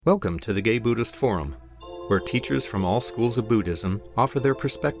Welcome to the Gay Buddhist Forum, where teachers from all schools of Buddhism offer their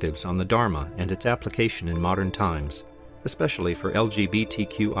perspectives on the Dharma and its application in modern times, especially for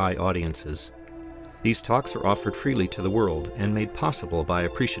LGBTQI audiences. These talks are offered freely to the world and made possible by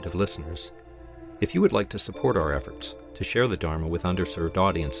appreciative listeners. If you would like to support our efforts to share the Dharma with underserved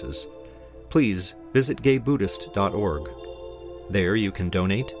audiences, please visit gaybuddhist.org. There you can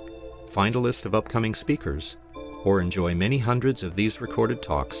donate, find a list of upcoming speakers, or enjoy many hundreds of these recorded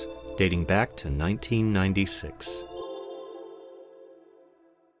talks dating back to 1996.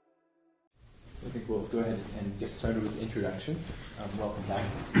 I think we'll go ahead and get started with introductions. Welcome back.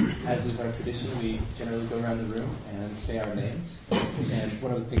 As is our tradition, we generally go around the room and say our names. And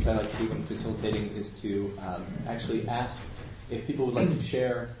one of the things I like to do when facilitating is to actually ask if people would like to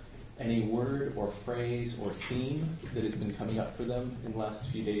share any word or phrase or theme that has been coming up for them in the last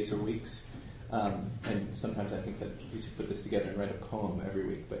few days or weeks. And sometimes I think that we should put this together and write a poem every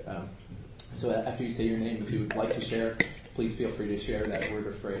week. But so after you say your name, if you would like to share, please feel free to share that word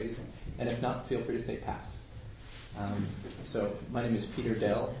or phrase. And if not, feel free to say pass. So my name is Peter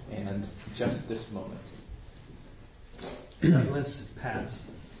Dell, and just this moment. Douglas, pass.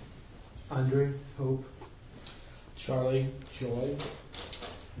 Andre, hope. Charlie, joy.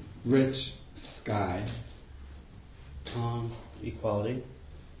 Rich, sky. Tom, equality.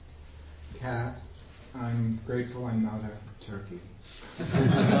 Cass, I'm grateful I'm not a turkey.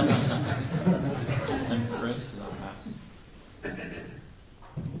 I'm Chris, and I'll pass.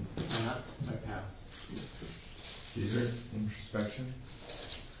 Matt, I pass. Peter, introspection.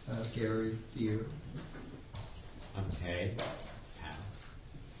 Gary, fear. I'm Kay, pass.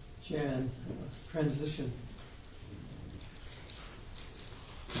 Jan, transition.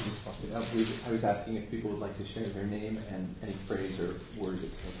 I was asking if people would like to share their name and any phrase or word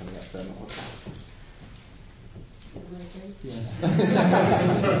that's still coming up for them or pass.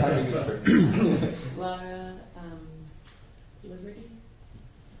 Timing is perfect. Laura, liberty.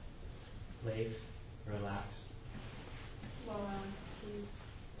 Leif, relax. Laura, peace.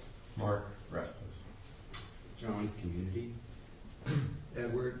 Mark, restless. John, community.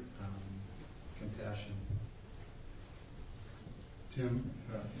 Edward, compassion. Tim,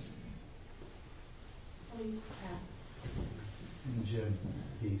 pass. Elise, pass. And Jim,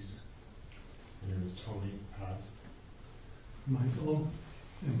 peace. And it's Tony, pass. Michael,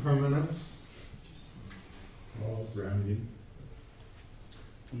 impermanence. Paul, remedy.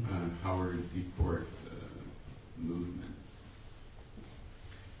 Howard, deport, movement.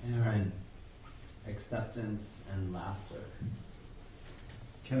 Aaron, acceptance and laughter.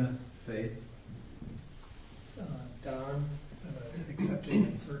 Kenneth, faith. Don, accepting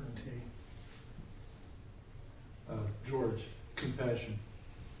uncertainty. George, compassion.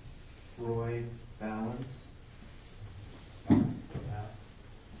 Roy, balance. Pass.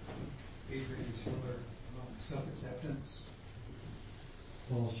 Adrian Tiller, self-acceptance.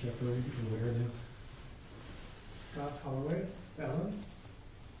 Paul Shepard, awareness. Scott Holloway, balance.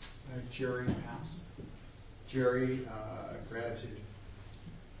 Jerry, pass. Jerry, gratitude.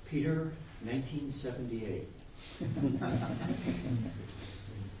 Peter, 1978.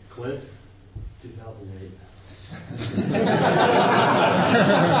 Clint, 2008.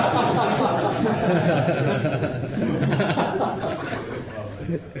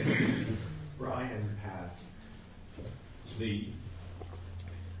 Brian, pass. Lee,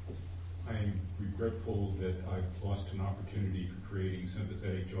 I'm regretful that I've lost an opportunity for creating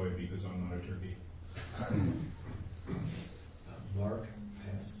sympathetic joy because I'm not a turkey. Mark,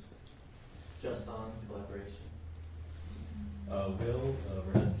 pass. Just on collaboration. Will,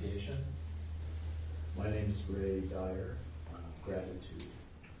 renunciation. My name is Ray Dyer, gratitude.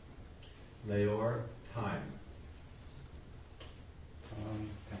 Leor, time. Tom,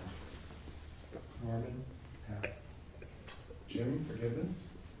 pass. Norman, pass. Jim, forgiveness.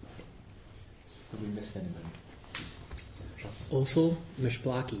 Did we miss anybody? Ösel,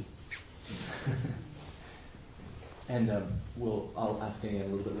 Mishblaki. And I'll ask Danny a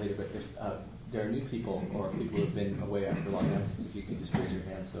little bit later, but if there are new people or people who have been away after long absence, if you can just raise your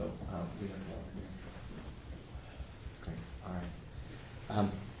hand so we don't know. Great. All right.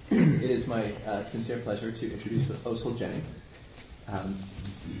 It is my sincere pleasure to introduce Ösel Jennings.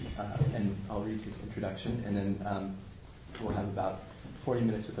 And I'll read his introduction, and then we'll have about 40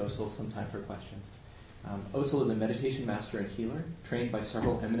 minutes with Ösel, some time for questions. Ösel is a meditation master and healer, trained by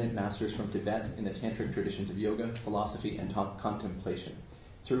several eminent masters from Tibet in the tantric traditions of yoga, philosophy, and contemplation,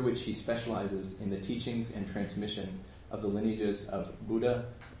 through which he specializes in the teachings and transmission of the lineages of Buddha.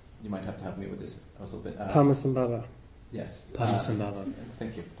 You might have to help me with this, Ösel, but Padmasambhava. yes. Padmasambhava.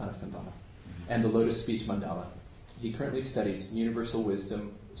 Thank you, Padmasambhava. And the Lotus Speech Mandala. He currently studies universal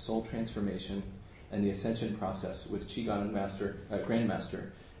wisdom, soul transformation, and the ascension process with Qigong Grandmaster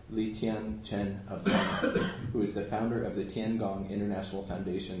Li Tian Chen of Dharma, who is the founder of the Tiangong International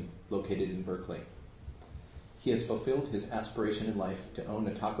Foundation located in Berkeley. He has fulfilled his aspiration in life to own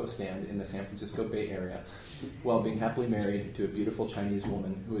a taco stand in the San Francisco Bay Area while being happily married to a beautiful Chinese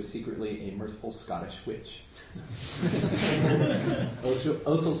woman who is secretly a mirthful Scottish witch.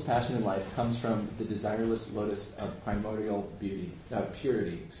 Ösel's passion in life comes from the desireless lotus of primordial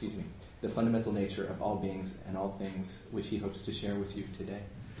purity, the fundamental nature of all beings and all things, which he hopes to share with you today.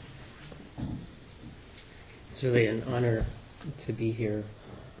 It's really an honor to be here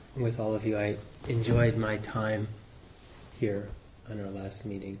with all of you. I enjoyed my time here on our last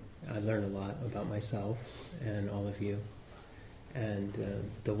meeting. I learned a lot about myself and all of you. And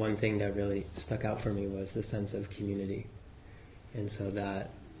the one thing that really stuck out for me was the sense of community. And so that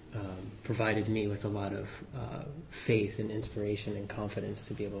provided me with a lot of faith and inspiration and confidence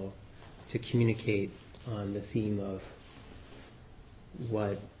to be able to communicate on the theme of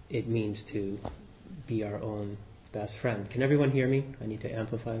what it means to be our own best friend. Can everyone hear me? I need to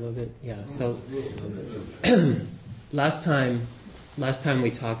amplify a little bit. Yeah. So last time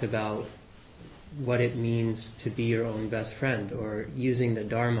we talked about what it means to be your own best friend, or using the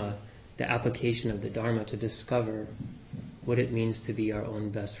Dharma, the application of the Dharma to discover what it means to be our own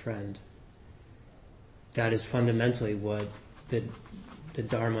best friend. That is fundamentally what the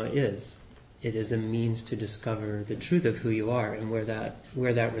Dharma is. It is a means to discover the truth of who you are and where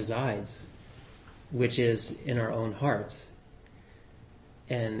that resides, which is in our own hearts.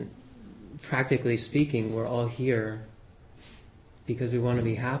 And practically speaking, we're all here because we want to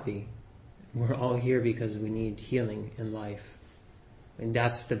be happy. We're all here because we need healing in life. And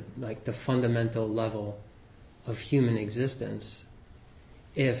that's the fundamental level of human existence.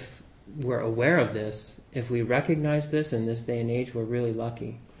 If we're aware of this, if we recognize this in this day and age, we're really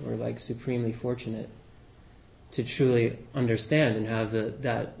lucky. We're supremely fortunate to truly understand and have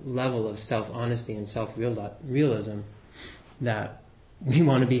that level of self-honesty and self-realism that we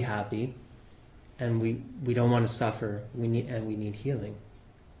want to be happy and we don't want to suffer, we need healing.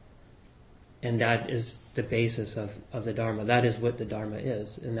 And that is the basis of the Dharma. That is what the Dharma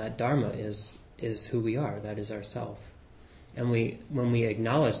is. And that Dharma is who we are. That is ourself. And when we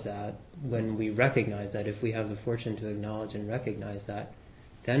acknowledge that, when we recognize that, if we have the fortune to acknowledge and recognize that,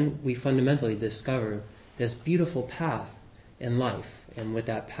 then we fundamentally discover this beautiful path in life. And what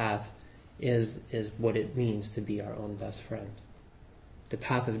that path is what it means to be our own best friend. The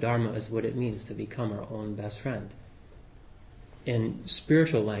path of Dharma is what it means to become our own best friend. In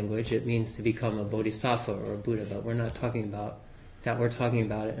spiritual language, it means to become a bodhisattva or a Buddha, but we're not talking about that. We're talking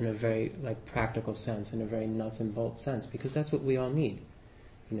about it in a very practical sense, in a very nuts and bolts sense, because that's what we all need.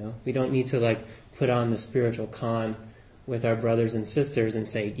 We don't need to put on the spiritual con with our brothers and sisters and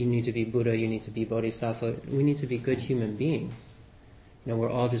say, you need to be Buddha, you need to be bodhisattva. We need to be good human beings. We're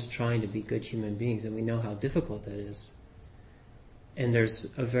all just trying to be good human beings, and we know how difficult that is. And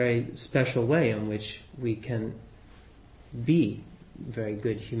there's a very special way in which we can be very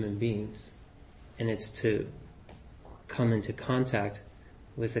good human beings, and it's to come into contact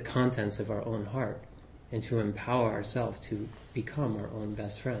with the contents of our own heart and to empower ourselves to become our own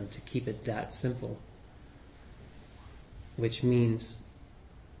best friend, to keep it that simple, which means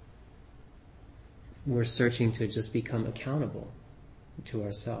we're searching to just become accountable to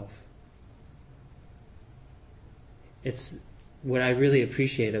ourselves. It's what I really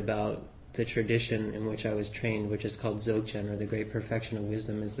appreciate about the tradition in which I was trained, which is called Dzogchen, or the Great Perfection of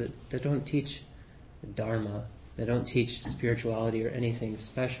Wisdom, is that they don't teach Dharma, they don't teach spirituality or anything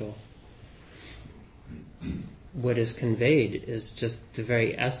special. What is conveyed is just the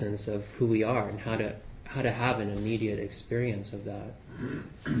very essence of who we are and how to have an immediate experience of that,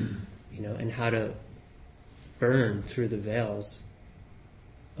 and how to burn through the veils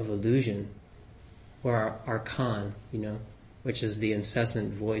of illusion, or our con, which is the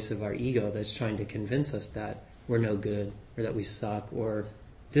incessant voice of our ego that's trying to convince us that we're no good, or that we suck, or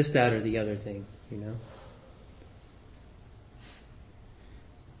this, that, or the other thing,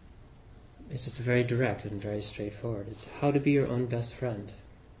 It's just very direct and very straightforward. It's how to be your own best friend.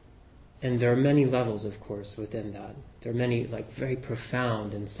 And there are many levels, of course, within that. There are many, very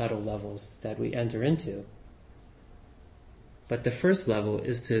profound and subtle levels that we enter into. But the first level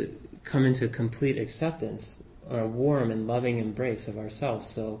is to come into complete acceptance, or a warm and loving embrace of ourselves.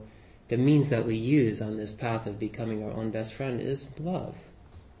 So the means that we use on this path of becoming our own best friend is love.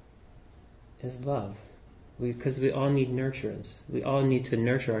 Because we all need nurturance. We all need to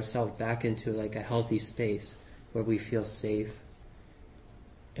nurture ourselves back into a healthy space where we feel safe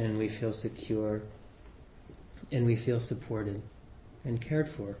and we feel secure and we feel supported. and cared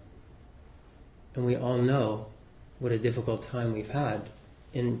for. And we all know what a difficult time we've had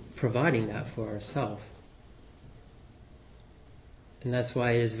in providing that for ourselves. And that's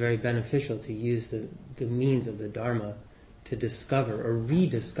why it is very beneficial to use the means of the Dharma to discover or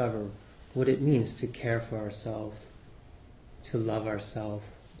rediscover what it means to care for ourselves, to love ourselves,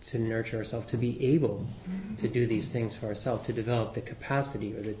 to nurture ourselves, to be able to do these things for ourselves, to develop the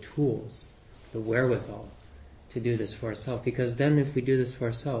capacity or the tools, the wherewithal to do this for ourselves. Because then if we do this for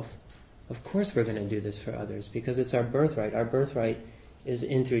ourselves, of course we're going to do this for others, because it's our birthright. Our birthright is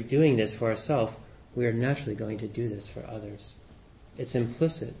in through doing this for ourselves, we are naturally going to do this for others. It's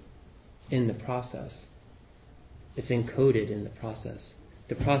implicit in the process. It's encoded in the process.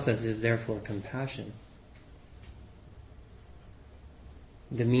 The process is therefore compassion.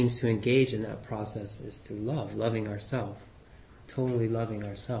 The means to engage in that process is through love, loving ourselves, totally loving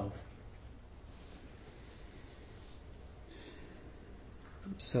ourselves.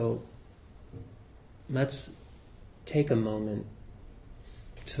 So let's take a moment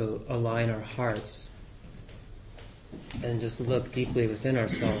to align our hearts and just look deeply within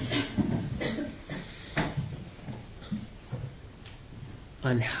ourselves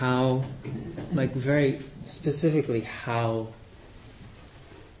on how, like very specifically how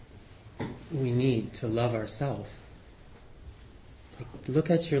we need to love ourselves. Like, look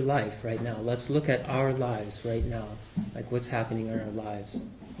at your life right now. Let's look at our lives right now. Like what's happening in our lives.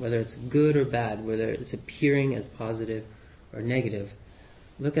 Whether it's good or bad, whether it's appearing as positive or negative.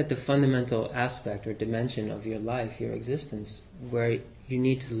 Look at the fundamental aspect or dimension of your life, your existence, where you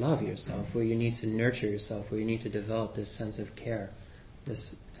need to love yourself, where you need to nurture yourself, where you need to develop this sense of care,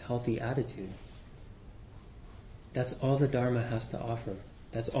 this healthy attitude. That's all the Dharma has to offer.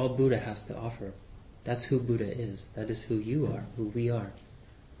 That's all Buddha has to offer. That's who Buddha is. That is who you are, who we are.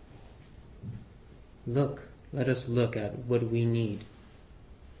 Let us look at what we need,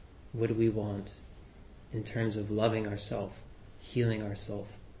 what we want in terms of loving ourselves, healing ourselves,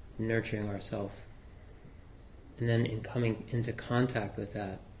 nurturing ourselves. And then in coming into contact with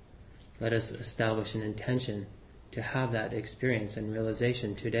that, let us establish an intention to have that experience and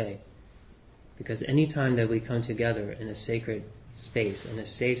realization today. Because any time that we come together in a sacred space, in a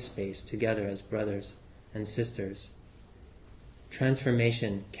safe space, together as brothers and sisters,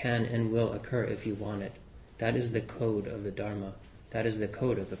 transformation can and will occur if you want it. That is the code of the Dharma. That is the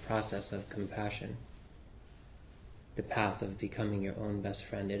code of the process of compassion. The path of becoming your own best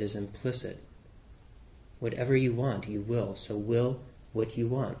friend. It is implicit. Whatever you want, you will. So will what you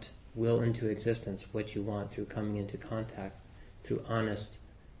want. Will into existence what you want through coming into contact, through honest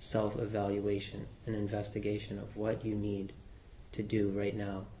self-evaluation and investigation of what you need to do right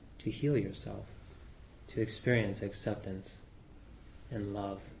now to heal yourself, to experience acceptance and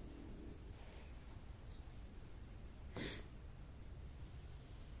love.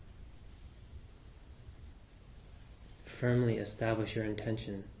 Firmly establish your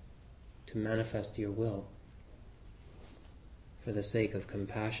intention to manifest your will for the sake of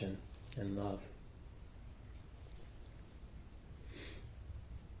compassion and love.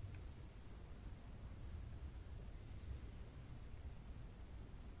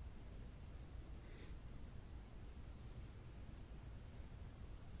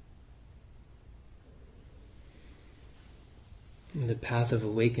 The path of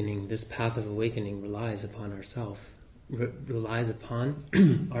awakening, this path of awakening relies upon ourselves, relies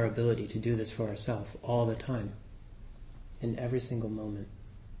upon our ability to do this for ourselves all the time, in every single moment.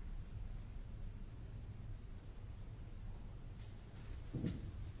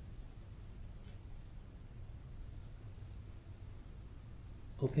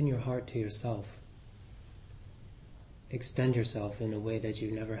 Open your heart to yourself. Extend yourself in a way that you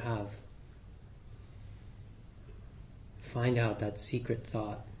never have. Find out that secret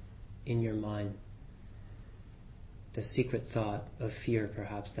thought in your mind, the secret thought of fear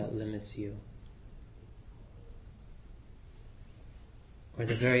perhaps that limits you, or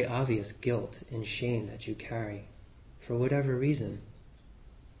the very obvious guilt and shame that you carry for whatever reason,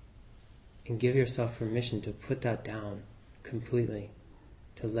 and give yourself permission to put that down completely,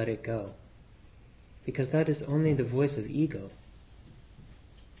 to let it go, because that is only the voice of ego.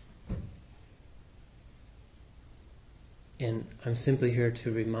 And I'm simply here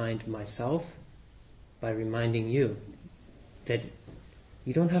to remind myself, by reminding you, that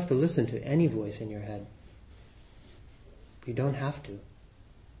you don't have to listen to any voice in your head. You don't have to.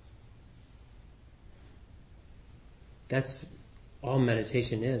 That's all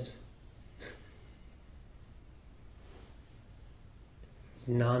meditation is. It's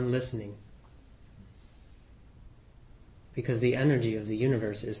non-listening. Because the energy of the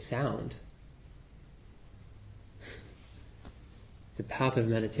universe is sound. The path of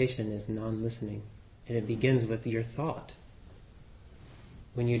meditation is non-listening, and it begins with your thought.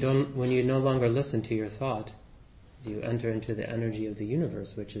 When you no longer listen to your thought, you enter into the energy of the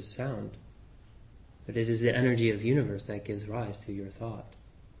universe, which is sound. But it is the energy of the universe that gives rise to your thought.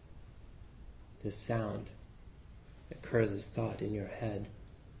 This sound occurs as thought in your head,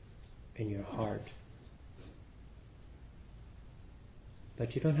 in your heart.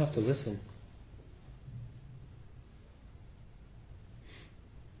 But you don't have to listen.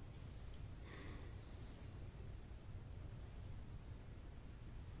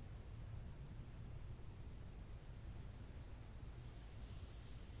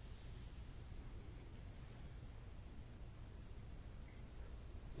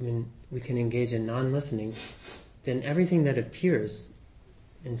 When we can engage in non-listening, then everything that appears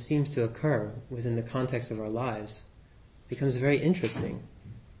and seems to occur within the context of our lives becomes very interesting.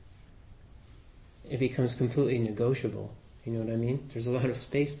 It becomes completely negotiable. You know what I mean? There's a lot of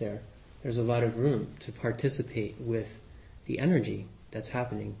space there. There's a lot of room to participate with the energy that's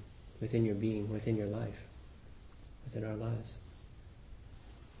happening within your being, within your life, within our lives.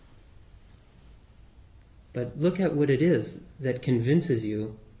 But look at what it is that convinces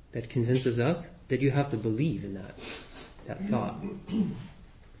you, that convinces us, that you have to believe in that thought.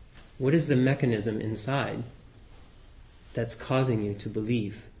 What is the mechanism inside that's causing you to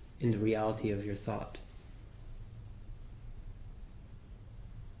believe in the reality of your thought?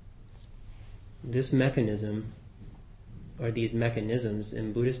 This mechanism, or these mechanisms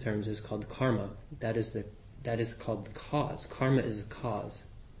in Buddhist terms, is called karma. That is called the cause. Karma is the cause.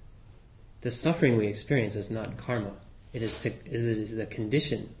 The suffering we experience is not karma. It is the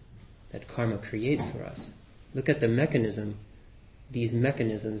condition that karma creates for us. Look at the mechanism, these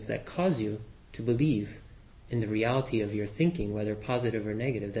mechanisms that cause you to believe in the reality of your thinking, whether positive or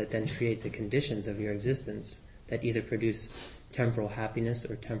negative, that then create the conditions of your existence that either produce temporal happiness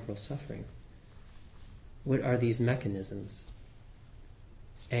or temporal suffering. What are these mechanisms?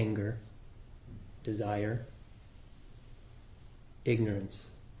 Anger, desire, ignorance.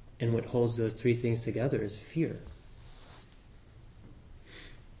 And what holds those three things together is fear.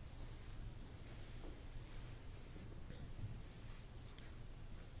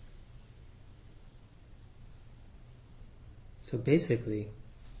 So basically,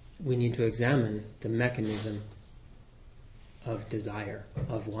 we need to examine the mechanism of desire,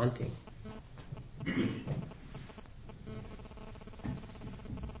 of wanting.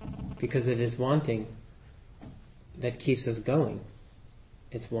 Because it is wanting that keeps us going.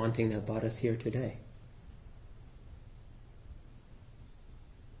 It's wanting that brought us here today.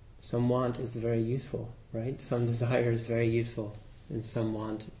 Some want is very useful, right? Some desire is very useful, and some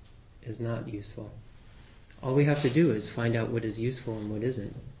want is not useful. All we have to do is find out what is useful and what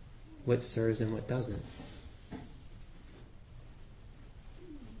isn't, what serves and what doesn't.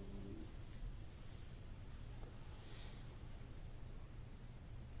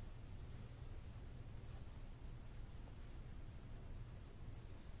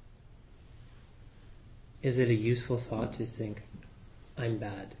 Is it a useful thought to think, I'm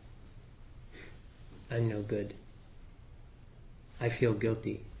bad, I'm no good, I feel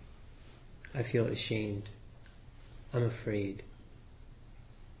guilty, I feel ashamed, I'm afraid?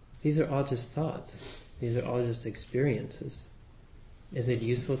 These are all just thoughts. These are all just experiences. Is it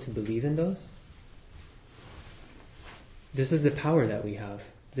useful to believe in those? This is the power that we have.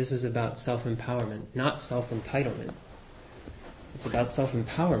 This is about self-empowerment, not self-entitlement. It's about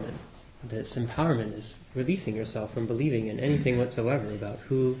self-empowerment. This empowerment is releasing yourself from believing in anything whatsoever about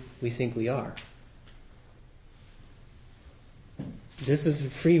who we think we are. This is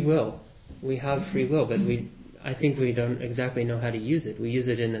free will. We have free will, but I think we don't exactly know how to use it. We use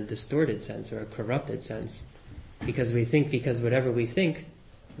it in a distorted sense or a corrupted sense because we think because whatever we think,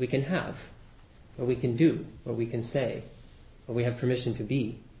 we can have, or we can do, or we can say, or we have permission to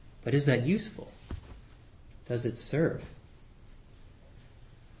be. But is that useful? Does it serve?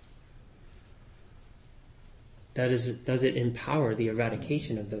 Does it empower the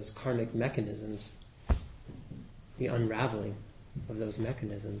eradication of those karmic mechanisms, the unraveling of those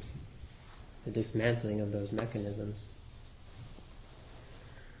mechanisms, the dismantling of those mechanisms?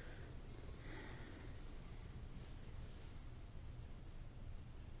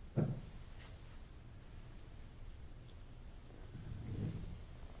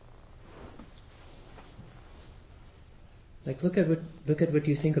 Like look at what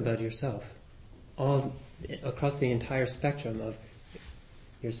you think about yourself, all across the entire spectrum of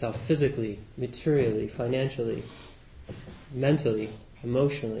yourself, physically, materially, financially, mentally,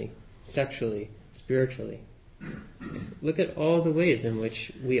 emotionally, sexually, spiritually. Look at all the ways in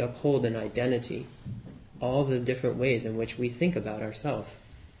which we uphold an identity all the different ways in which we think about ourselves.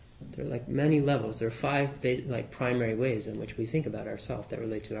 There are like many levels. There are 5 primary ways in which we think about ourselves that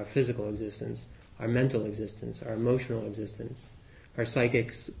relate to our physical existence, our mental existence, our emotional existence, our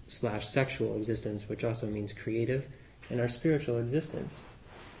psychic/sexual existence, which also means creative, and our spiritual existence.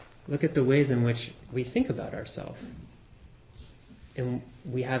 Look at the ways in which we think about ourselves. And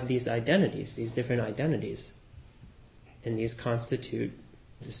we have these identities, these different identities. And these constitute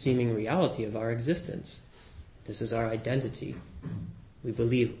the seeming reality of our existence. This is our identity. We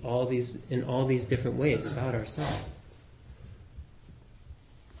believe in all these different ways about ourselves.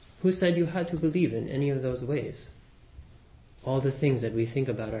 Who said you had to believe in any of those ways? All the things that we think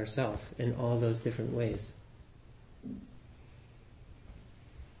about ourselves in all those different ways.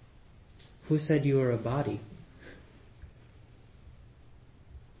 Who said you were a body?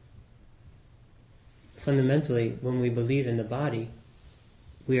 Fundamentally, when we believe in the body,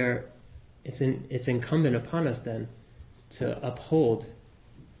 it's incumbent upon us then to uphold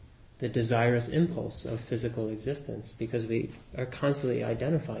the desirous impulse of physical existence, because we are constantly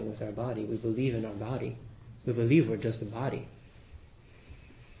identifying with our body. We believe in our body. We believe we're just a body.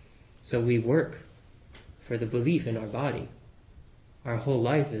 So we work for the belief in our body. Our whole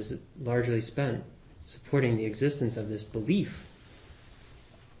life is largely spent supporting the existence of this belief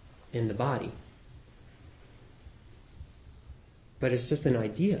in the body. But it's just an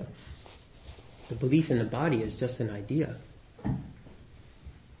idea. The belief in the body is just an idea.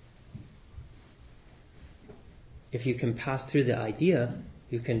 If you can pass through the idea,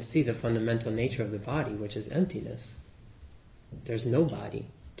 you can see the fundamental nature of the body, which is emptiness. There's no body,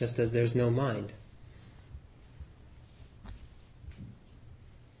 just as there's no mind.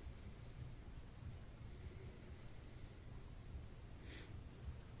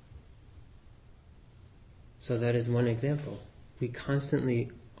 So that is one example. We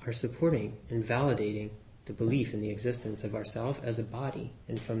constantly are supporting and validating the belief in the existence of ourself as a body,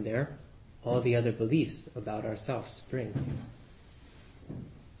 and from there, all the other beliefs about ourselves spring.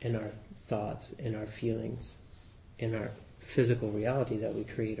 In our thoughts, in our feelings, in our physical reality that we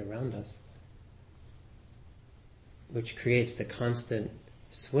create around us, which creates the constant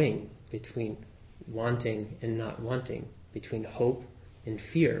swing between wanting and not wanting, between hope and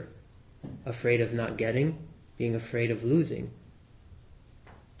fear, afraid of not getting, being afraid of losing.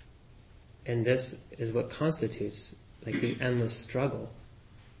 And this is what constitutes like the endless struggle.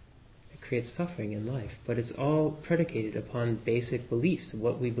 It creates suffering in life, but it's all predicated upon basic beliefs,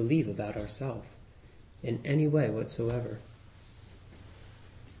 what we believe about ourselves, in any way whatsoever.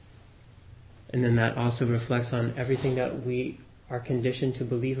 And then that also reflects on everything that we are conditioned to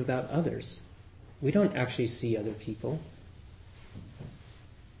believe about others. We don't actually see other people.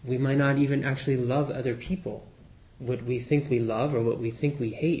 We might not even actually love other people. What we think we love or what we think we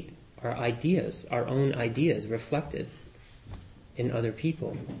hate are ideas, our own ideas reflected in other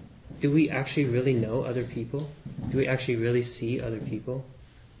people. Do we actually really know other people? Do we actually really see other people?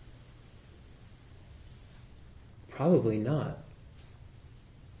 Probably not.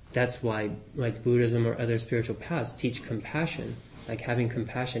 That's why, like Buddhism or other spiritual paths, teach compassion, like having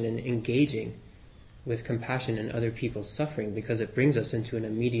compassion and engaging with compassion in other people's suffering, because it brings us into an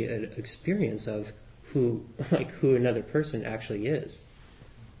immediate experience of who another person actually is.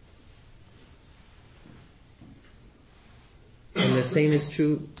 And the same is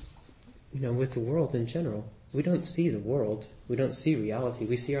true, with the world in general. We don't see the world. We don't see reality.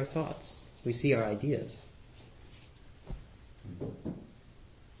 We see our thoughts. We see our ideas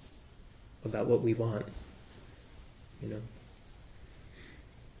about what we want,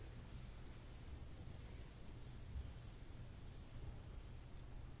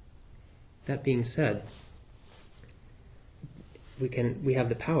 That being said, we have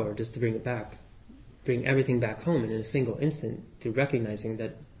the power just to bring everything back home, and in a single instant to recognizing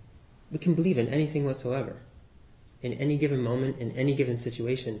that we can believe in anything whatsoever, in any given moment, in any given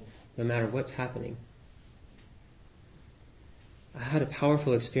situation, no matter what's happening. I had a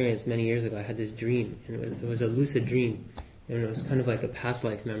powerful experience many years ago. I had this dream, and it was a lucid dream, and it was kind of like a past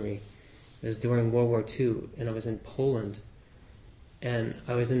life memory. It was during World War II, and I was in Poland, and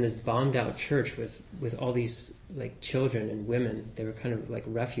I was in this bombed out church with all these like children and women. They were kind of like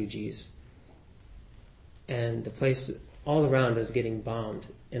refugees. And the place all around was getting bombed.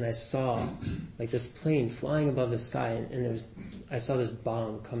 And I saw like this plane flying above the sky, and I saw this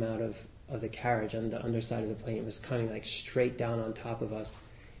bomb come out of the carriage on the underside of the plane. It was coming like straight down on top of us.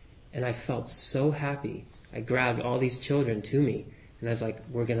 And I felt so happy. I grabbed all these children to me, and I was like,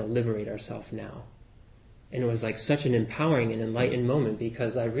 we're going to liberate ourselves now. And it was like such an empowering and enlightened moment,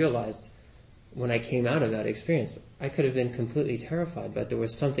 because I realized when I came out of that experience, I could have been completely terrified, but there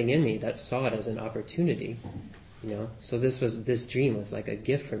was something in me that saw it as an opportunity, you know. So this dream was like a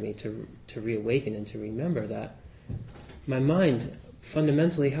gift for me to reawaken and to remember that my mind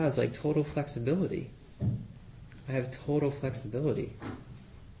fundamentally has like total flexibility. I have total flexibility,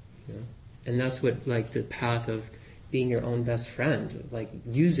 you know? And that's what like the path of being your own best friend, like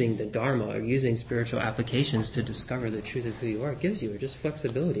using the Dharma or using spiritual applications to discover the truth of who you are, gives you, or just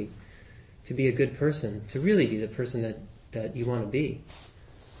flexibility to be a good person, to really be the person that you want to be.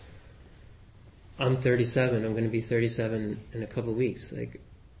 I'm 37. I'm going to be 37 in a couple of weeks. Like,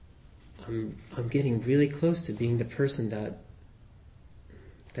 I'm getting really close to being the person that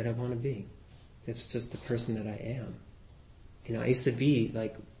I want to be. It's just the person that I am. You know, I used to be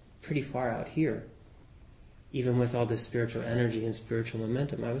like pretty far out here. Even with all this spiritual energy and spiritual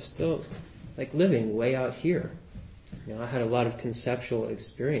momentum, I was still like living way out here. You know, I had a lot of conceptual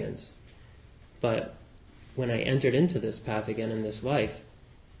experience. But when I entered into this path again in this life,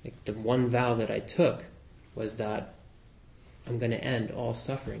 like the one vow that I took was that I'm going to end all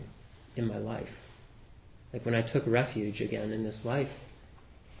suffering in my life. Like when I took refuge again in this life,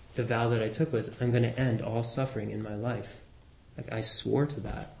 the vow that I took was I'm going to end all suffering in my life. Like I swore to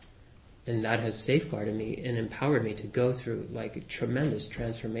that. And that has safeguarded me and empowered me to go through like tremendous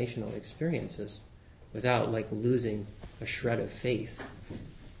transformational experiences without like losing a shred of faith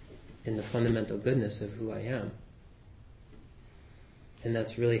in the fundamental goodness of who I am. And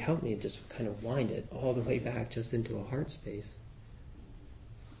that's really helped me just kind of wind it all the way back just into a heart space.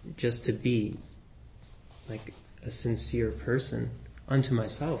 Just to be like a sincere person unto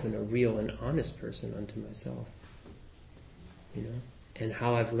myself and a real and honest person unto myself. You know? And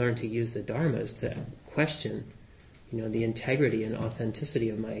how I've learned to use the Dharma is to question, you know, the integrity and authenticity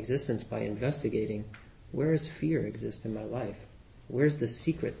of my existence by investigating where does fear exist in my life? Where's the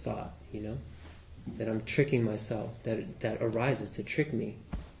secret thought, you know, that I'm tricking myself, that arises to trick me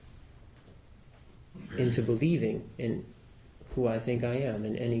into believing in who I think I am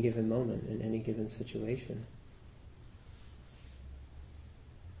in any given moment, in any given situation.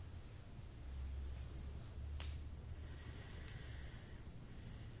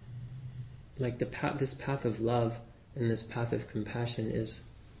 Like this path of love and this path of compassion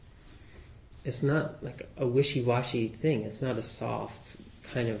it's not like a wishy-washy thing. It's not a soft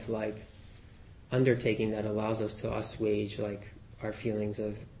kind of like undertaking that allows us to assuage like our feelings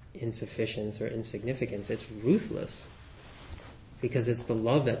of insufficiency or insignificance. It's ruthless because it's the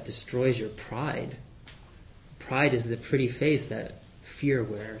love that destroys your pride. Pride is the pretty face that fear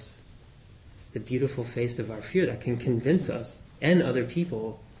wears. It's the beautiful face of our fear that can convince us and other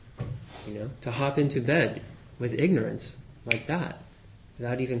people, you know, to hop into bed with ignorance like that,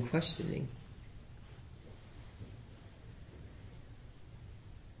 without even questioning.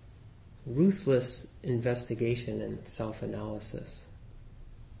 Ruthless investigation and self-analysis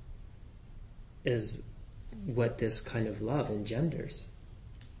is what this kind of love engenders.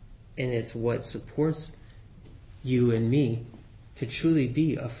 And it's what supports you and me to truly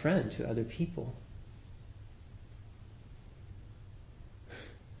be a friend to other people.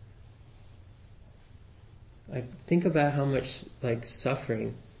 Like, think about how much like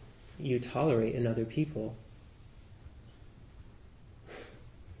suffering you tolerate in other people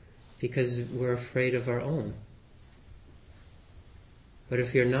because we're afraid of our own. But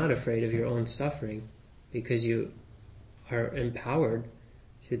if you're not afraid of your own suffering because you are empowered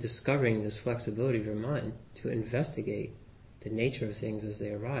through discovering this flexibility of your mind to investigate the nature of things as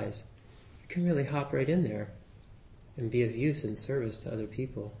they arise, you can really hop right in there and be of use and service to other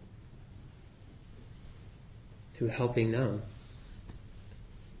people, through helping them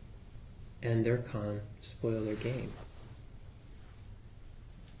and their con spoil their game.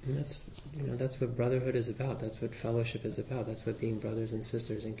 And that's what brotherhood is about. That's what fellowship is about. That's what being brothers and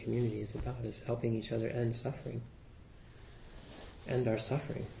sisters in community is about, is helping each other end suffering. End our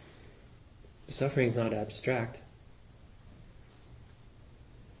suffering. Suffering is not abstract.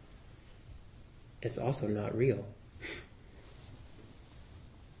 It's also not real.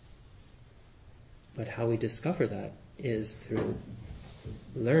 But how we discover that is through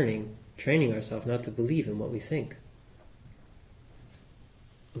learning, training ourselves not to believe in what we think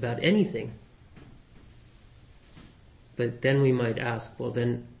about anything. But then we might ask, well,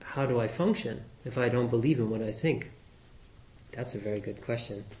 then how do I function if I don't believe in what I think? That's a very good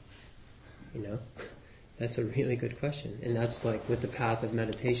question. You know, that's a really good question. And that's like what the path of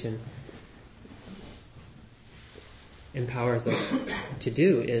meditation empowers us to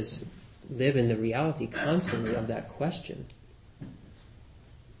do, is live in the reality constantly of that question.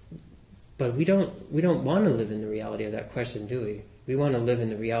 But we don't want to live in the reality of that question, do we? We want to live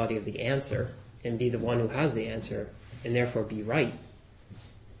in the reality of the answer. and be the one who has the answer and therefore be right.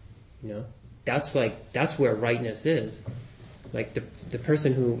 That's where rightness is. Like the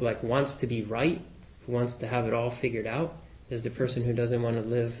person who like wants to be right, who wants to have it all figured out, is the person who doesn't want to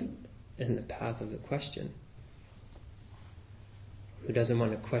live in the path of the question, who doesn't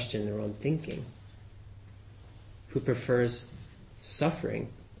want to question their own thinking, who prefers suffering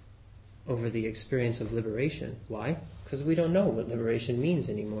over the experience of liberation. Why? Because we don't know what liberation means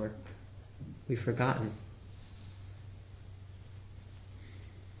anymore. We've forgotten.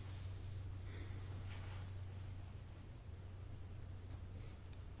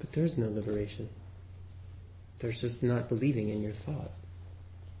 But there's no liberation. There's just not believing in your thought.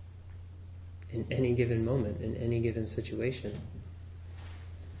 In any given moment, in any given situation.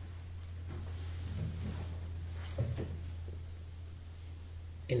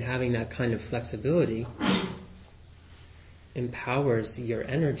 And having that kind of flexibility empowers your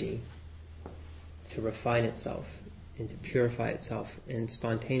energy to refine itself and to purify itself and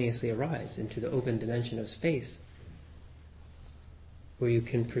spontaneously arise into the open dimension of space where you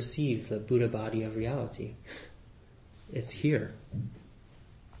can perceive the Buddha body of reality. It's here.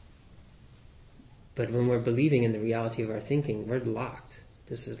 But when we're believing in the reality of our thinking, we're locked.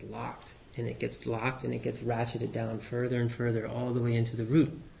 This is locked. And it gets locked and it gets ratcheted down further and further all the way into the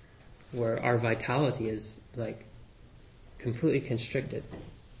root, where our vitality is like completely constricted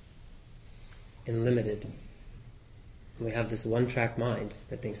and limited. And we have this one-track mind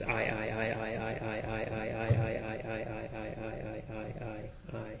that thinks I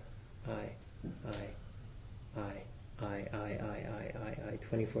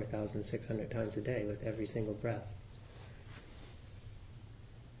 24,600 times a day with every single breath.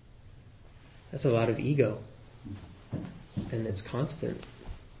 That's a lot of ego, and it's constant.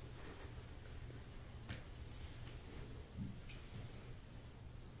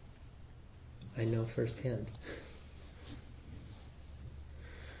 I know firsthand.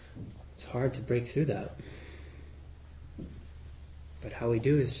 It's hard to break through that. But how we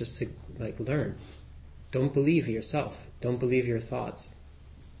do is just to learn. Don't believe yourself. Don't believe your thoughts.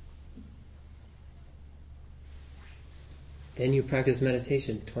 Then you practice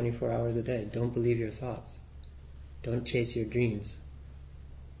meditation 24 hours a day. Don't believe your thoughts. Don't chase your dreams.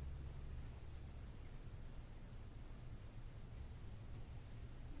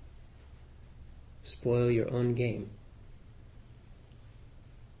 Spoil your own game.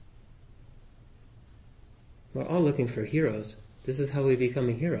 We're all looking for heroes. This is how we become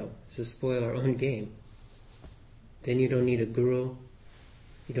a hero, is to spoil our own game. Then you don't need a guru.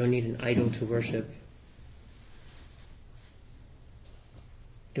 You don't need an idol to worship.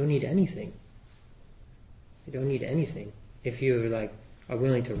 You don't need anything. You don't need anything. If you are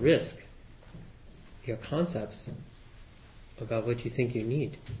willing to risk your concepts about what you think you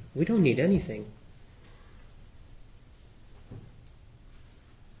need. We don't need anything.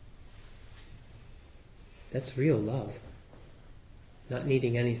 That's real love. Not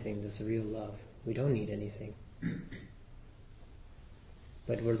needing anything, that's real love. We don't need anything.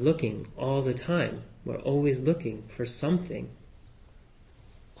 But we're looking all the time. We're always looking for something.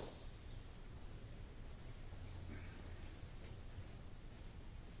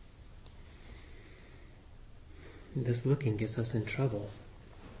 This looking gets us in trouble.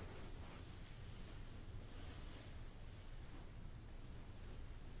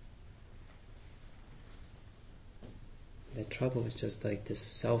 The trouble is just this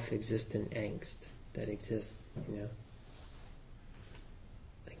self-existent angst that exists,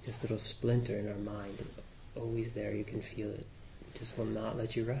 Like this little splinter in our mind. It's always there, you can feel it. It just will not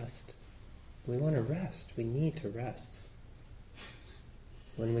let you rest. We want to rest. We need to rest.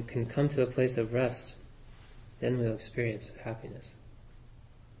 When we can come to a place of rest, then we'll experience happiness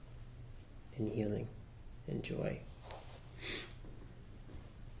and healing and joy.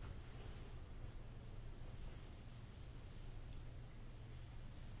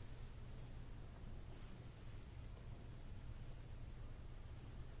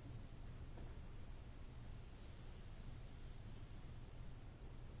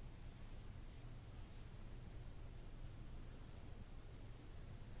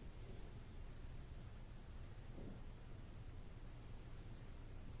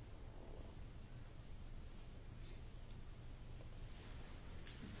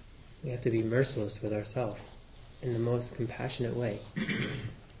 We have to be merciless with ourselves in the most compassionate way.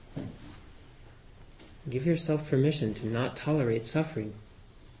 Give yourself permission to not tolerate suffering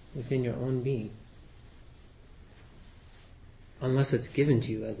within your own being. Unless it's given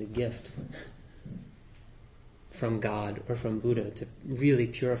to you as a gift from God or from Buddha to really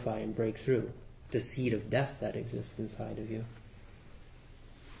purify and break through the seed of death that exists inside of you.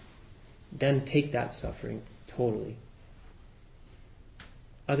 then take that suffering totally.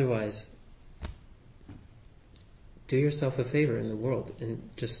 Otherwise, do yourself a favor in the world and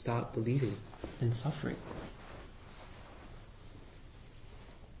just stop believing in suffering.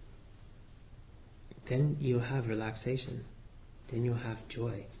 Then you'll have relaxation. Then you'll have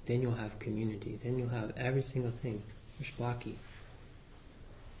joy. Then you'll have community. Then you'll have every single thing. Vishbaki.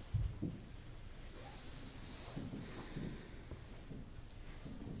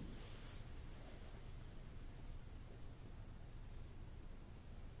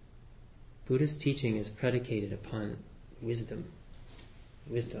 Buddhist teaching is predicated upon wisdom.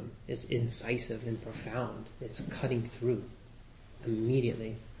 Wisdom is incisive and profound. It's cutting through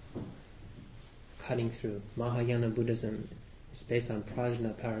immediately. Cutting through. Mahayana Buddhism is based on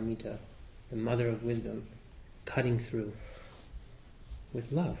Prajna Paramita, the mother of wisdom, cutting through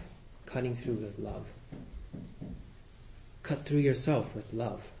with love. Cutting through with love. Cut through yourself with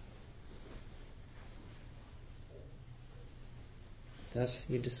love. Thus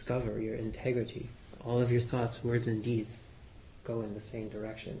you discover your integrity. All of your thoughts, words, and deeds go in the same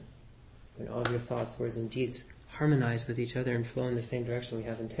direction. When all of your thoughts, words, and deeds harmonize with each other and flow in the same direction, we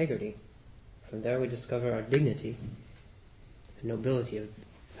have integrity. From there we discover our dignity, the nobility of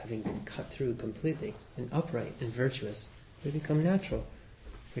having been cut through completely, and upright and virtuous. We become natural,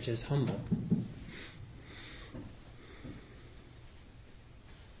 which is humble.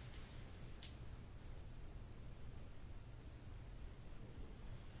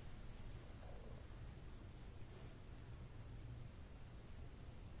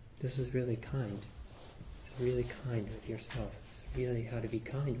 This is really kind. It's really kind with yourself. It's really how to be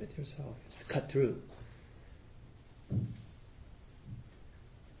kind with yourself. It's to cut through.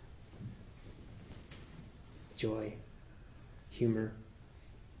 Joy, humor,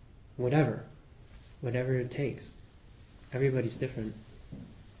 whatever it takes. Everybody's different.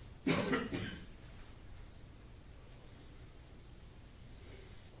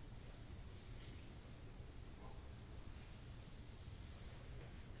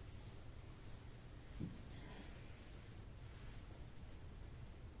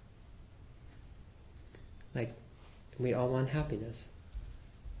 Like, we all want happiness.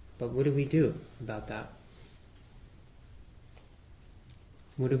 But what do we do about that?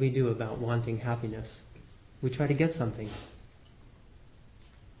 What do we do about wanting happiness? We try to get something.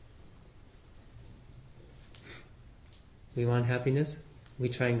 We want happiness, we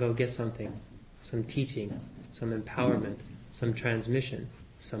try and go get something. Some teaching, some empowerment, some transmission,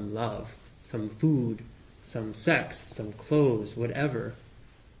 some love, some food, some sex, some clothes, whatever.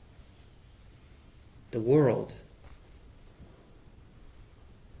 The world.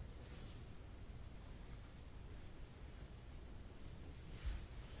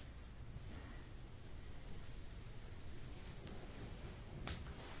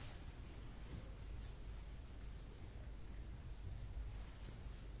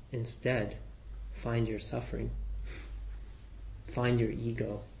 Instead, find your suffering. Find your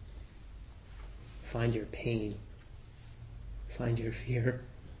ego. Find your pain. Find your fear.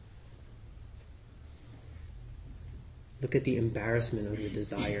 Look at the embarrassment of your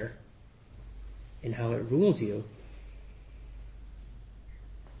desire and how it rules you,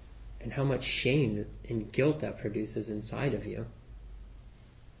 and how much shame and guilt that produces inside of you.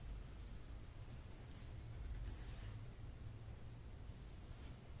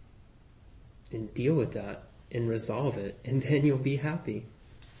 And deal with that and resolve it, and then you'll be happy.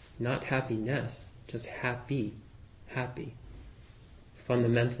 Not happiness, just happy. Happy.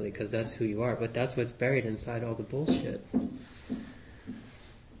 Fundamentally, because that's who you are, but that's what's buried inside all the bullshit.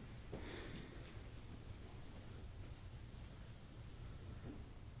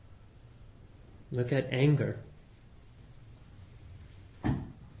 Look at anger.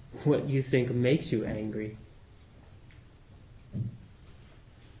 What you think makes you angry.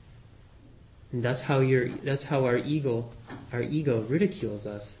 And that's how our ego ridicules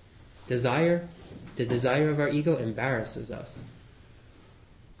us. The desire of our ego embarrasses us.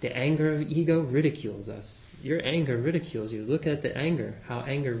 The anger of ego ridicules us. Your anger ridicules you. Look at the anger, how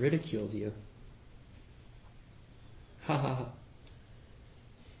anger ridicules you. Ha ha ha.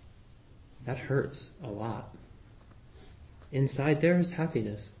 That hurts a lot. Inside there is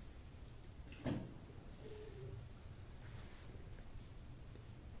happiness.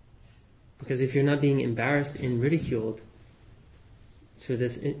 Because if you're not being embarrassed and ridiculed through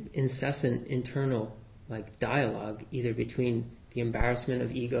this incessant internal dialogue, either between the embarrassment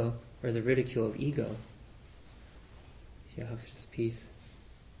of ego or the ridicule of ego, you have just peace.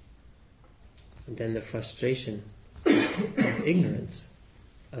 And then the frustration of ignorance,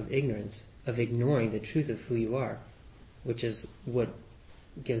 of ignoring the truth of who you are, which is what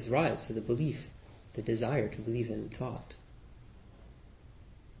gives rise to the belief, the desire to believe in thought.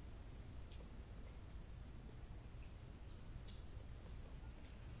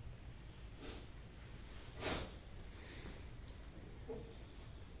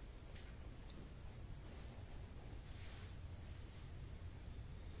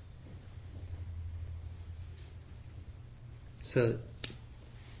 So,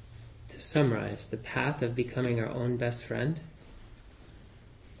 to summarize, the path of becoming our own best friend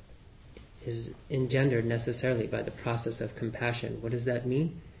is engendered necessarily by the process of compassion. What does that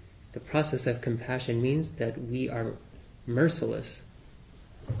mean? The process of compassion means that we are merciless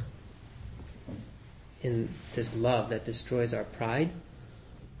in this love that destroys our pride,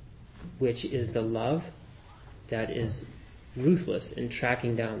 which is the love that is ruthless in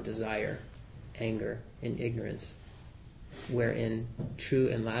tracking down desire, anger, and ignorance, wherein true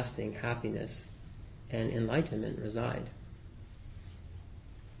and lasting happiness and enlightenment reside.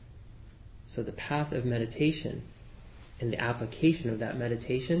 So the path of meditation and the application of that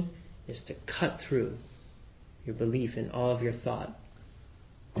meditation is to cut through your belief in all of your thought,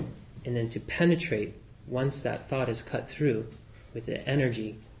 and then to penetrate, once that thought is cut through, with the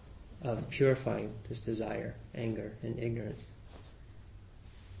energy of purifying this desire, anger, and ignorance.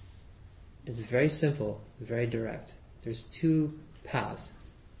 It's very simple, very direct. There's two paths: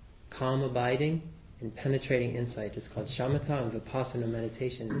 calm abiding and penetrating insight. It's called shamatha and vipassana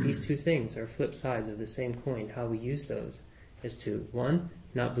meditation. These two things are flip sides of the same coin. How we use those is to, one,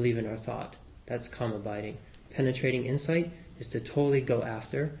 not believe in our thought. That's calm abiding. Penetrating insight is to totally go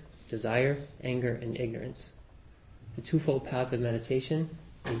after desire, anger, and ignorance. The twofold path of meditation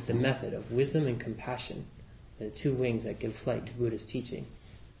is the method of wisdom and compassion, the two wings that give flight to Buddha's teaching.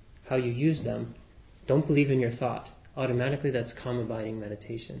 How you use them: don't believe in your thought. Automatically, that's calm abiding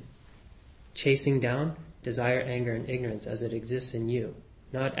meditation. Chasing down desire, anger, and ignorance as it exists in you.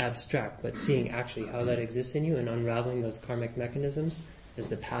 Not abstract, but seeing actually how that exists in you and unraveling those karmic mechanisms is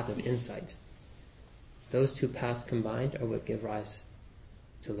the path of insight. Those two paths combined are what give rise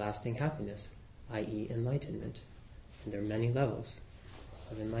to lasting happiness, i.e. enlightenment. And there are many levels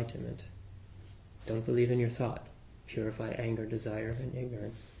of enlightenment. Don't believe in your thought. Purify anger, desire, and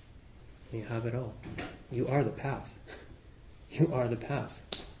ignorance. And you have it all. You are the path. You are the path.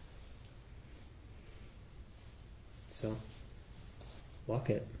 So, walk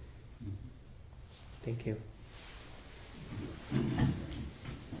it. Thank you. We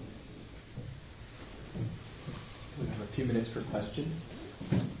have a few minutes for questions.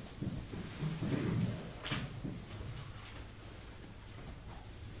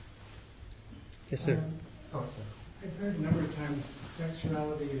 Yes, sir. Sorry. I've heard a number of times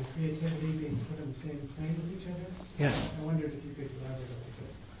sexuality and creativity being put on the same plane with each other. Yeah. I wondered if you could elaborate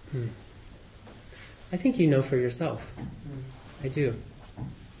a little bit. I think you know for yourself. I do.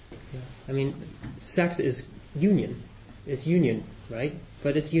 Yeah. I mean, sex is union. It's union, right?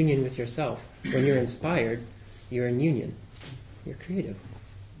 But it's union with yourself. When you're inspired, you're in union. You're creative.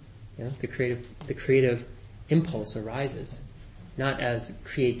 You know, the creative impulse arises, not as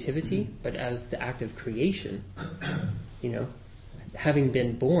creativity, but as the act of creation. You know, having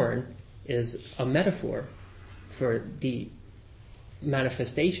been born is a metaphor for the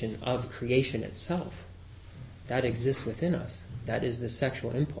manifestation of creation itself. That exists within us. That is the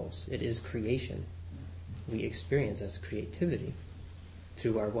sexual impulse. It is creation. We experience as creativity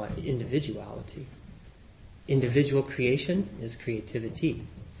through our what? Individuality. Individual creation is creativity.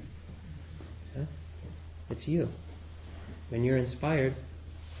 Yeah? It's you. When you're inspired,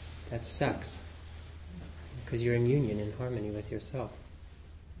 that's sex. Because you're in union, in harmony with yourself.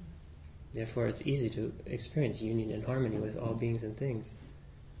 Therefore, it's easy to experience union and harmony with all beings and things.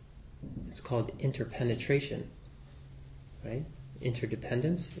 It's called interpenetration, right?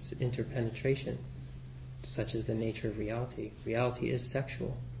 Interdependence, it's interpenetration. Such is the nature of reality. Reality is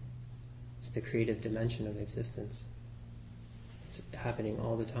sexual. It's the creative dimension of existence. It's happening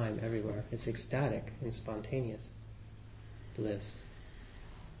all the time, everywhere. It's ecstatic and spontaneous bliss.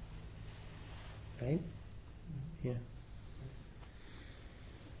 Right? Yeah.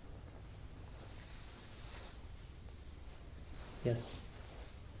 Yes.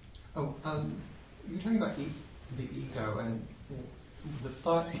 Oh, you were talking about the ego, and the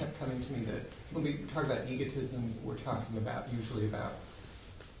thought kept coming to me that when we talk about egotism, we're talking about usually about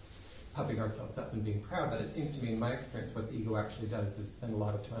puffing ourselves up and being proud, but it seems to me, in my experience, what the ego actually does is spend a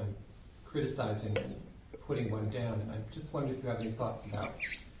lot of time criticizing and putting one down, and I just wonder if you have any thoughts about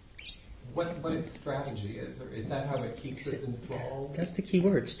what its strategy is, or is that how it keeps us enthralled? That's the key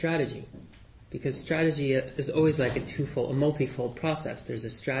word, strategy. Because strategy is always like a multifold process. There's a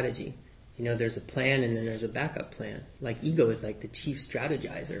strategy. You know, there's a plan and then there's a backup plan. Like ego is like the chief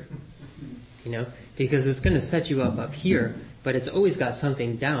strategizer, you know, because it's going to set you up here, but it's always got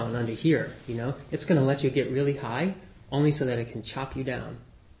something down under here, you know. It's going to let you get really high only so that it can chop you down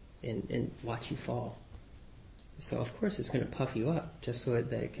and watch you fall. So of course it's going to puff you up just so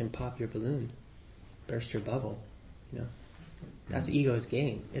that it can pop your balloon, burst your bubble, you know. That's ego's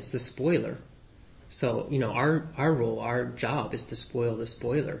game. It's the spoiler. So, you know, our role, our job is to spoil the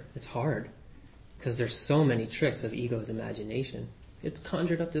spoiler. It's hard because there's so many tricks of ego's imagination. It's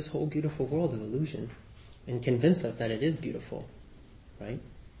conjured up this whole beautiful world of illusion and convinced us that it is beautiful, right?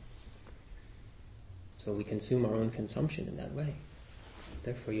 So we consume our own consumption in that way.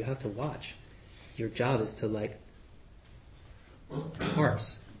 Therefore, you have to watch. Your job is to like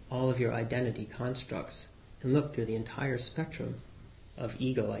parse all of your identity constructs and look through the entire spectrum of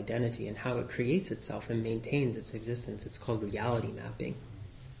ego identity and how it creates itself and maintains its existence. It's called reality mapping.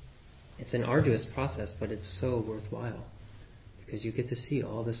 It's an arduous process, but it's so worthwhile because you get to see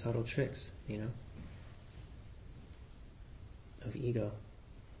all the subtle tricks, you know, of ego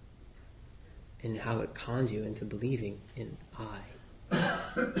and how it cons you into believing in I.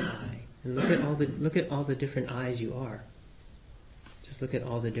 And look at all the different I's you are. Just look at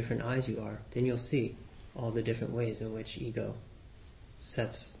all the different I's you are. Then you'll see all the different ways in which ego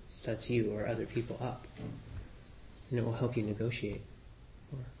sets you or other people up. And it will help you negotiate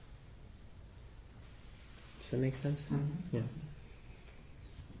more. Does that make sense? Mm-hmm. Yeah.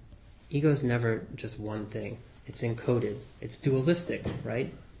 Ego is never just one thing. It's encoded. It's dualistic,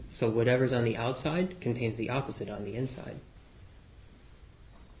 right? So whatever's on the outside contains the opposite on the inside.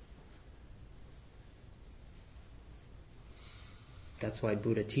 That's why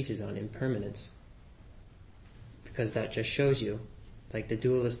Buddha teaches on impermanence. Because that just shows you, like the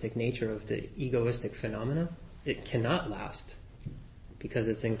dualistic nature of the egoistic phenomena, it cannot last. Because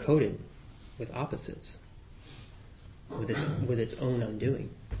it's encoded with opposites. With its own undoing.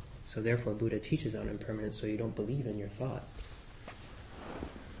 So therefore Buddha teaches on impermanence so you don't believe in your thought.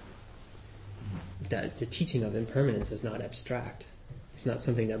 That the teaching of impermanence is not abstract. It's not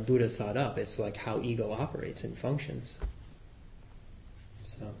something that Buddha thought up. It's like how ego operates and functions.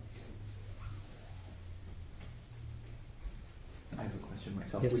 So, I have a question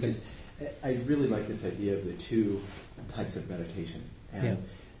myself, yes, which sir. is, I really like this idea of the two types of meditation. And yeah.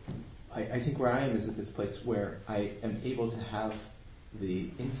 I think where I am is at this place where I am able to have the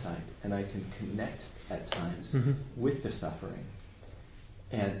insight and I can connect at times with the suffering.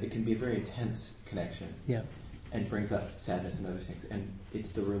 And it can be a very intense connection. Yeah. And brings up sadness and other things. And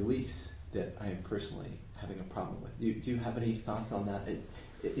it's the release that I am personally having a problem with. Do you have any thoughts on that?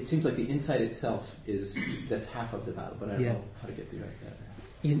 It seems like the insight itself that's half of the battle, but I don't know how to get through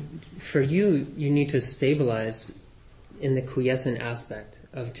that. For you need to stabilize in the quiescent aspect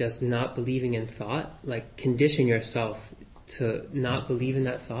of just not believing in thought, like condition yourself to not believe in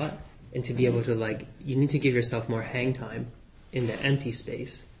that thought and to be able to you need to give yourself more hang time in the empty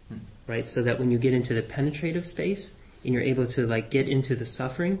space, right? So that when you get into the penetrative space and you're able to get into the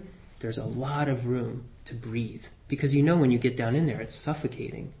suffering, there's a lot of room to breathe. Because when you get down in there, it's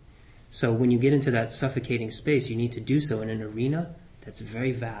suffocating. So when you get into that suffocating space, you need to do so in an arena that's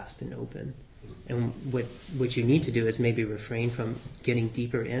very vast and open. And what you need to do is maybe refrain from getting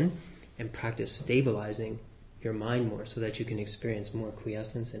deeper in and practice stabilizing your mind more so that you can experience more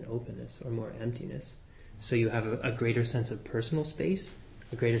quiescence and openness or more emptiness. So you have a greater sense of personal space,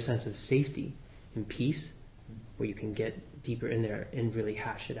 a greater sense of safety and peace, where you can get deeper in there and really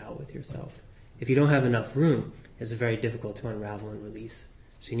hash it out with yourself. If you don't have enough room, it's very difficult to unravel and release.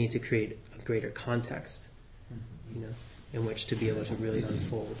 So you need to create a greater context, in which to be able to really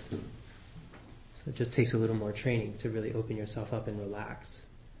unfold. So it just takes a little more training to really open yourself up and relax,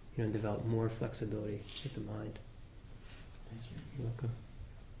 and develop more flexibility with the mind. Thank you. You're welcome.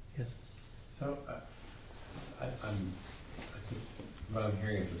 Yes. So, I think what I'm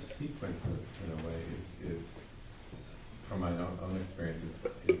hearing is a sequence in a way is from my own experiences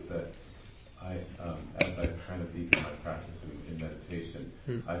is that I, as I kind of deepen my practice in meditation,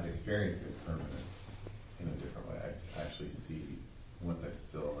 I've experienced impermanence in a different way. I actually see, once I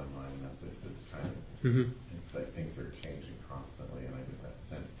still my mind enough, there's this kind of, it's like things are changing constantly, and I get that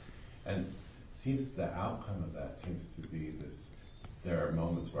sense. And it seems the outcome of that seems to be this, there are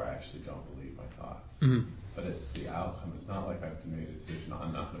moments where I actually don't believe my thoughts. But it's the outcome. It's not like I've made a decision,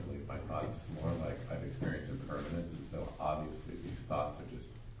 I'm not going to believe my thoughts. It's more like I've experienced impermanence, and so obviously these thoughts are just,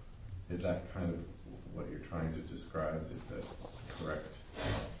 is that kind of what you're trying to describe? Is that correct?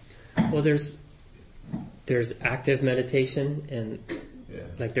 Well, there's active meditation, and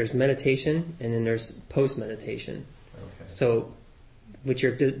there's meditation, and then there's post-meditation. Okay. So what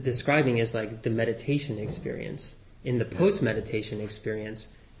you're describing is like the meditation experience. In the post-meditation experience,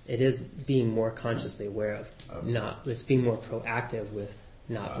 it is being more consciously aware of it's being more proactive with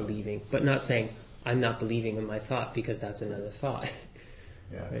not believing, but not saying, I'm not believing in my thought because that's another thought.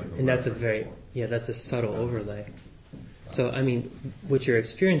 Yeah, right? And that's that's a subtle overlay. So, I mean, what you're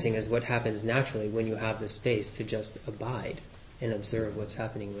experiencing is what happens naturally when you have the space to just abide and observe what's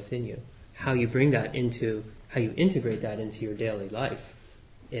happening within you. How you integrate that into your daily life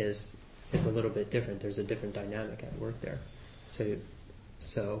is a little bit different. There's a different dynamic at work there. So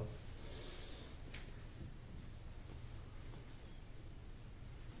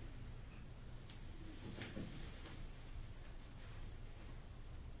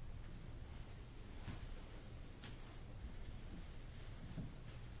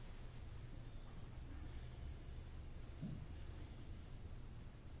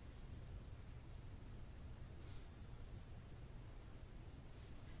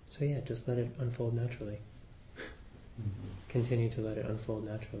just let it unfold naturally. Continue to let it unfold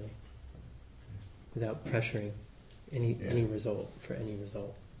naturally, without pressuring any result for any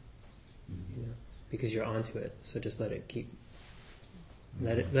result. Because you're onto it. So just let it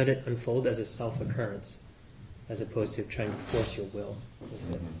let it unfold as a self-occurrence, as opposed to trying to force your will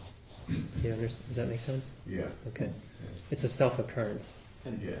with it. You understand? Does that make sense? Yeah. Okay. It's a self-occurrence.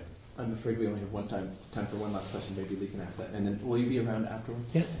 And I'm afraid we only have time for one last question. Maybe we can ask that. And then will you be around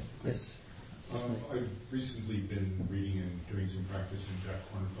afterwards? Yeah. Yes. I've recently been reading and doing some practice in Jack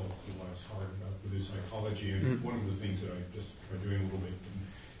Kornfeld's The Last Heart about Buddhist psychology, and one of the things that I just tried doing a little bit,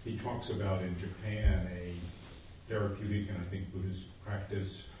 he talks about in Japan a therapeutic and I think Buddhist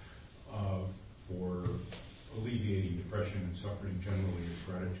practice for alleviating depression and suffering generally is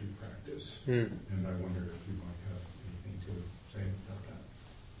gratitude practice. And I wonder if you might have anything to say about that.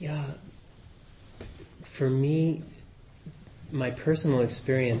 Yeah. For me, my personal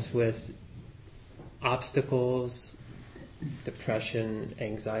experience with obstacles, depression,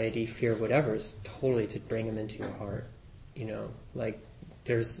 anxiety, fear, whatever, is totally to bring them into your heart. Like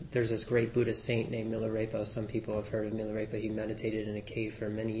there's this great Buddhist saint named Milarepa. Some people have heard of Milarepa. He meditated in a cave for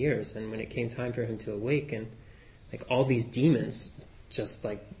many years, and when it came time for him to awaken, like all these demons just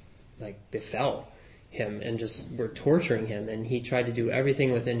like befell him and just were torturing him, and he tried to do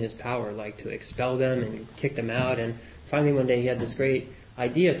everything within his power, like to expel them and kick them out. And finally one day he had this great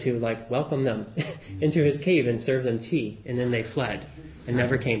idea to like welcome them into his cave and serve them tea, and then they fled and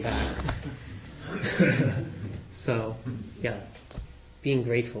never came back. So being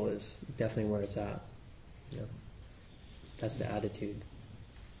grateful is definitely where it's at. That's the attitude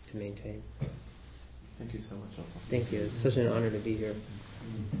to maintain. Thank you so much, also. Thank you. It's such an honor to be here.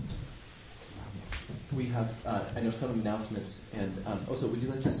 We have, I know, some announcements, and also, would you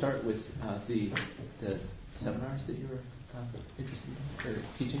like to start with the seminars that you were interested in, or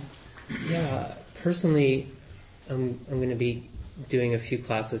teaching? Yeah, personally, I'm going to be doing a few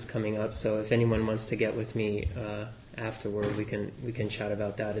classes coming up, so if anyone wants to get with me afterward, we can chat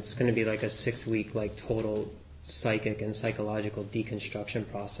about that. It's going to be like a 6-week total psychic and psychological deconstruction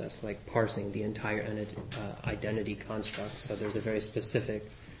process, like parsing the entire identity construct. So there's a very specific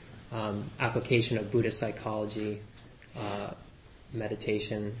application of Buddhist psychology,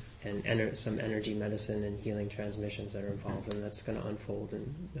 meditation, and some energy medicine and healing transmissions that are involved, and that's going to unfold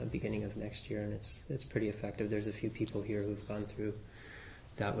in the beginning of next year, and it's pretty effective. There's a few people here who've gone through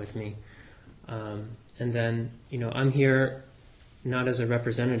that with me. And then, I'm here not as a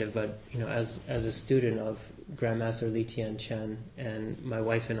representative, but, as a student of Grandmaster Li Tian Chen, and my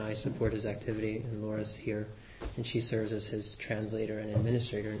wife and I support his activity, and Laura's here, and she serves as his translator and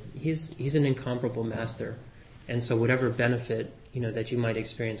administrator. He's an incomparable master, and so whatever benefit that you might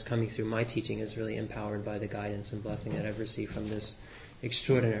experience coming through my teaching is really empowered by the guidance and blessing that I've received from this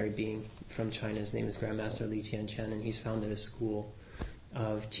extraordinary being from China. His name is Grandmaster Li Tian Chen, and he's founded a school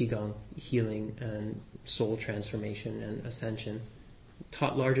of Qigong healing and soul transformation and ascension,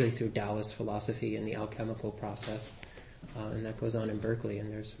 taught largely through Taoist philosophy and the alchemical process, and that goes on in Berkeley.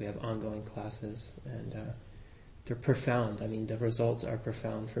 And we have ongoing classes, and they're profound. I mean, the results are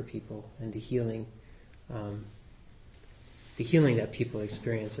profound for people, and the healing that people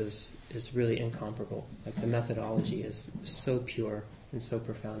experience is really incomparable. Like the methodology is so pure and so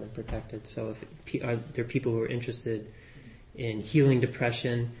profound and protected. So if there are people who are interested in healing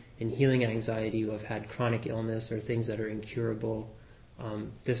depression, in healing anxiety, who have had chronic illness or things that are incurable,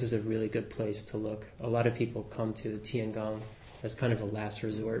 this is a really good place to look. A lot of people come to Tiangong as kind of a last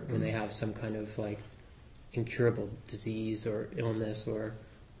resort when they have some kind of incurable disease or illness, or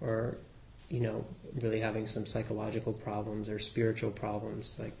really having some psychological problems or spiritual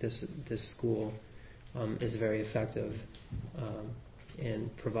problems. Like this school is very effective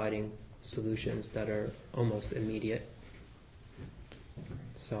and providing solutions that are almost immediate.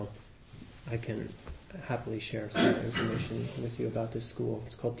 So I can happily share some information with you about this school.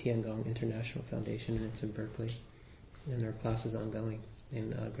 It's called Tiangong International Foundation, and it's in Berkeley. And their class is ongoing.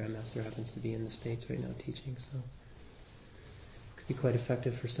 And Grandmaster happens to be in the States right now teaching, so it could be quite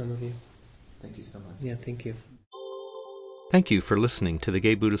effective for some of you. Thank you so much. Yeah, thank you. Thank you for listening to the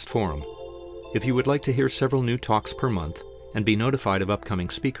Gay Buddhist Forum. If you would like to hear several new talks per month and be notified of upcoming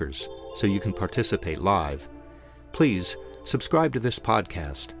speakers so you can participate live, please subscribe to this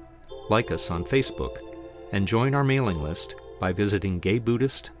podcast, like us on Facebook, and join our mailing list by visiting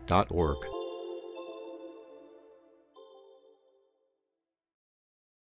gaybuddhist.org.